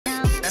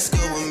That's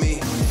good with me.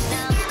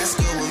 That's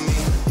good with me.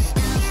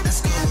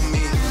 That's good with me.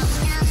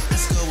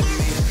 That's good with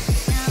me.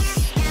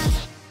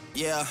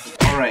 Yeah.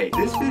 Alright,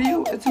 this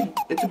video, it's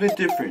a bit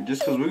different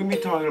just because we're gonna be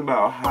talking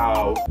about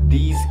how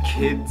these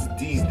kids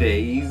these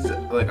days,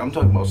 like I'm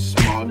talking about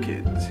small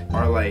kids,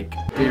 are like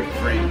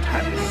different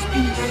type of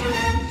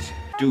species.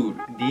 Dude,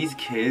 these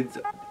kids,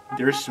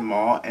 they're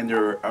small and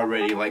they're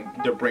already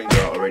like, their brains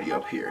are already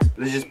up here.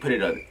 Let's just put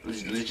it up.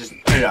 Let's just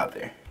put it out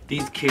there.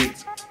 These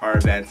kids are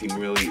advancing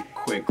really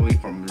quickly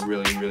from a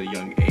really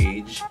young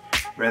age,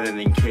 rather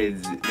than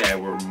kids that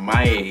were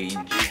my age.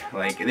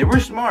 Like, they were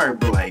smart,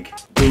 but like,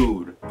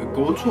 dude,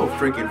 go to a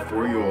freaking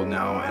 4-year-old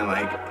now and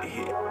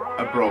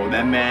like, bro,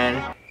 that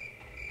man,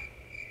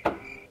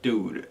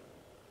 dude,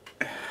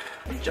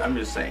 I'm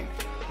just saying,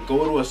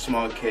 go to a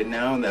small kid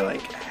now that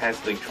like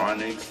has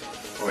electronics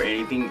or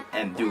anything,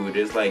 and dude,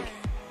 it's like,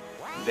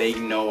 they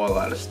know a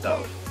lot of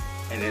stuff.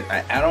 And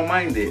I don't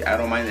mind it. I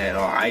don't mind it at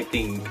all. I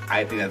think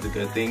that's a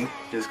good thing,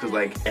 just because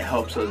like it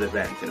helps us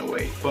advance in a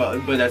way. But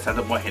that's not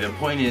the point here. The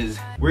point is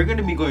we're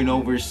gonna be going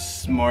over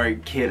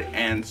smart kid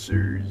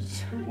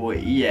answers. Well,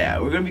 yeah,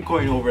 we're gonna be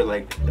going over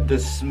like the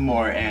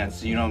smart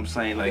answer. You know what I'm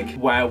saying? Like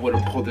why I would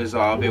have pulled this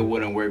off. It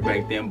wouldn't work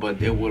back then,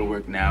 but it would have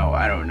worked now.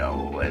 I don't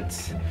know.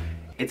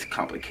 It's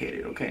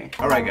complicated, okay?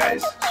 Alright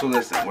guys, so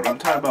listen, what I'm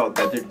talking about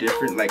that they're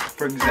different, like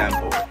for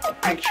example,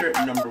 picture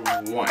number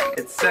 1.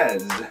 It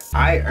says,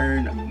 I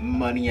earn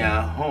money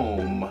at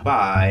home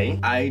by,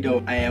 I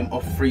am a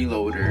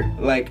freeloader.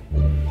 Like,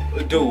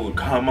 dude,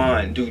 come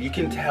on, dude, you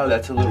can tell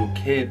that's a little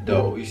kid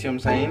though. You see what I'm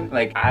saying?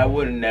 Like I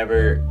would have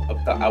never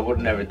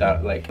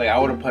thought like I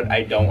would have put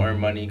I don't earn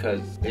money,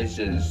 because it's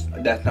just,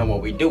 that's not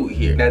what we do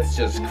here. That's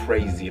just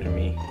crazy to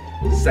me.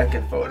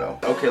 Second photo.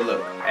 Okay,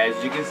 look,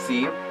 as you can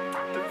see,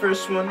 the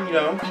first one, you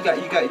know, you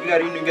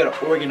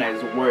gotta organize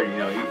the word. You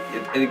know,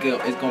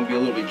 it's gonna be a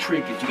little bit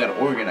tricky. You gotta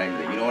organize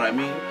it. You know what I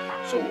mean?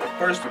 So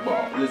first of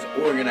all, let's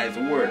organize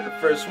the word. The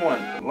first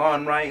one,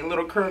 lawn, right? A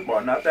little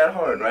curveball, not that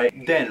hard, right?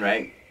 Then,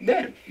 right?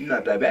 Then,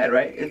 not that bad,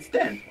 right? It's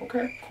then.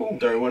 Okay, cool.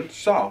 Third one,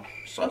 saw.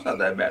 Saw's not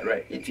that bad,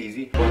 right? It's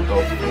easy. But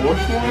the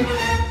fourth one,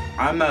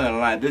 I'm not gonna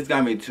lie, this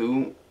got me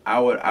too. I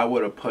would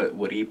have put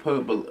what he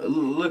put, but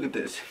look at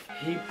this.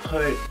 He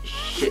put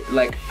shit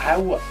like I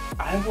would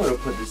have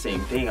put the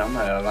same thing. I'm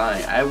not gonna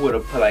lie. I would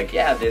have put like,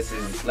 yeah, this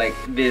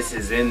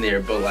is in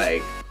there, but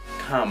like,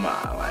 come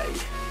on,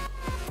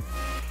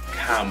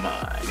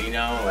 you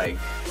know, like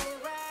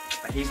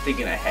he's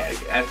thinking ahead.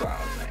 That's what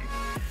I'm saying.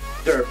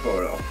 Third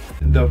photo.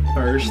 The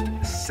first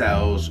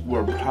cells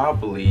were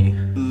probably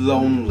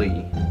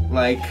lonely.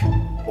 Like,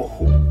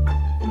 oh.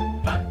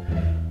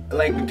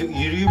 Like, do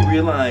you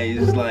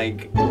realize,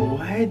 like,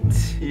 what?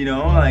 You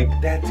know, like,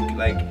 that's,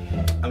 like,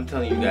 I'm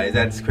telling you guys,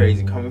 that's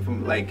crazy. Coming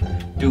from, like,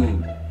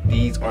 dude,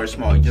 these are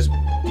small. These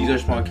are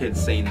small kids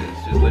saying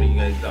this, just letting you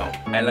guys know.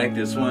 I like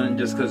this one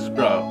just because,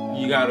 bro,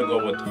 you gotta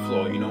go with the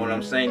flow. You know what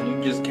I'm saying?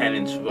 You just can't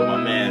interrupt my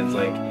man's,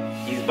 like,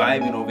 he's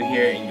vibing over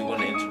here and you're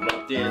gonna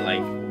interrupt it.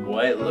 Like,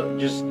 what? Look,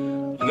 just,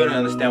 you gotta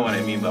understand what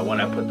I mean by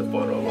when I put the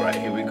photo. Right,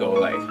 here we go.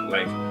 Like,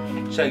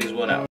 check this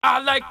one out.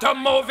 I like to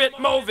move it,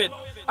 move it.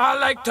 I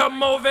like to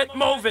move it,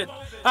 move it.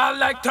 I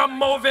like to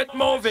move it,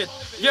 move it.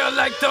 You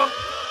like to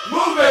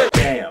move it.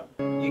 Damn,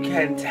 you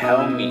can't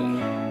tell me.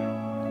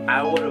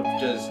 I would have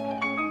just,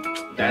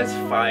 that's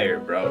fire,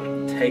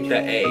 bro. Take the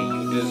A,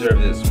 you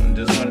deserve this one.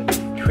 This one,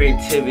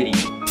 creativity,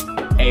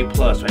 A+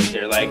 right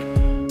there. Like,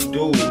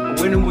 dude,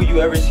 when will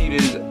you ever see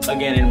this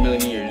again in a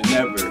million years?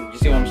 Never. You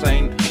see what I'm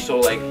saying? So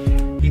like,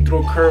 he threw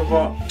a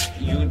curveball.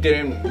 You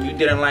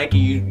didn't like it.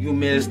 You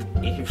missed.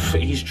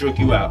 He struck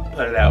you out.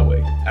 Put it that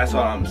way. That's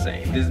all I'm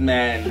saying. This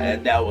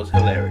man, that was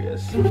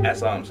hilarious.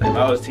 That's all I'm saying. If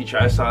I was a teacher,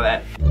 I saw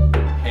that.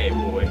 Hey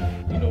boy,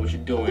 you know what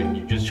you're doing.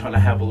 You're just trying to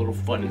have a little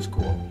fun in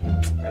school.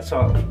 That's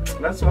all.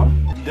 That's all.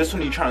 This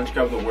one, you're trying to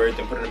grab the words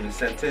and put them in a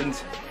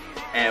sentence.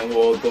 And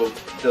well, the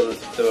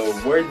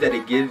words that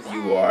it gives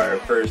you are,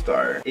 first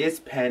are, is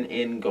pen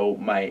in go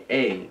my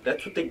A.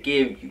 That's what they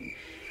give you.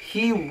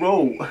 He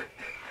wrote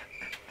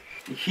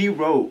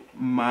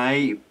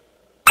my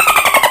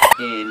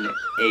in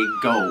a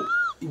go.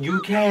 You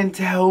can't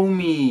tell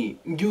me.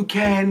 You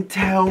can't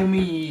tell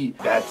me.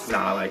 That's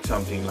not like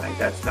something like,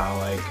 that's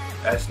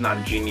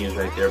not genius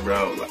right there,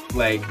 bro.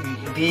 Like,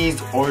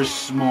 these are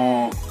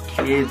small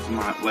kids,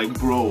 like,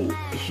 bro.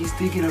 He's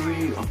thinking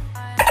already of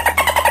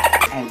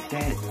at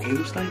that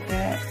age like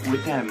that,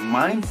 with that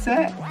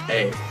mindset.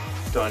 Hey,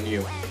 it's on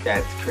you.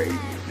 That's crazy.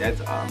 That's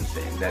all I'm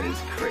saying. That is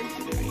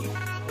crazy to me.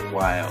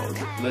 Wild.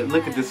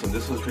 Look at this one.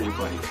 This one's pretty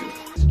funny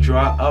too.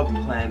 Draw a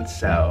plant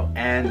cell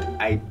and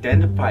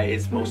identify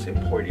its most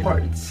important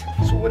parts.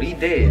 So what he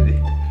did,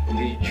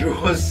 he drew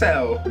a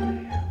cell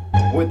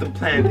with the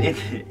plant in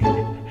it,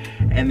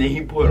 and then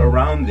he put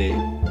around it,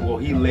 well,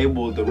 he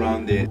labeled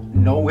around it,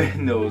 no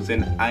windows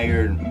and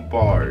iron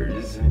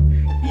bars.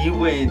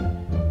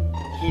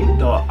 He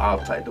thought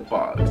outside the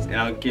box, and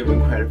I'll give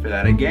him credit for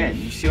that again.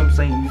 You see what I'm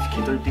saying? These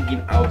kids are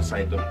thinking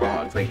outside the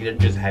box, like they're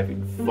just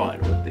having fun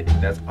with it.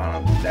 That's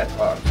all I'm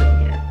saying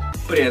here.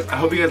 But yes, I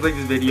hope you guys like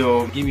this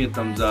video. Give me a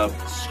thumbs up.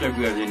 Subscribe if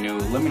you guys are new.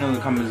 Let me know in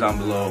the comments down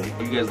below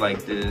if you guys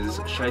like this.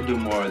 Should I do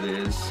more of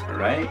this?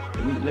 Alright?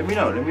 Let me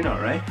know,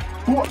 right?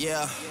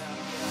 Yeah.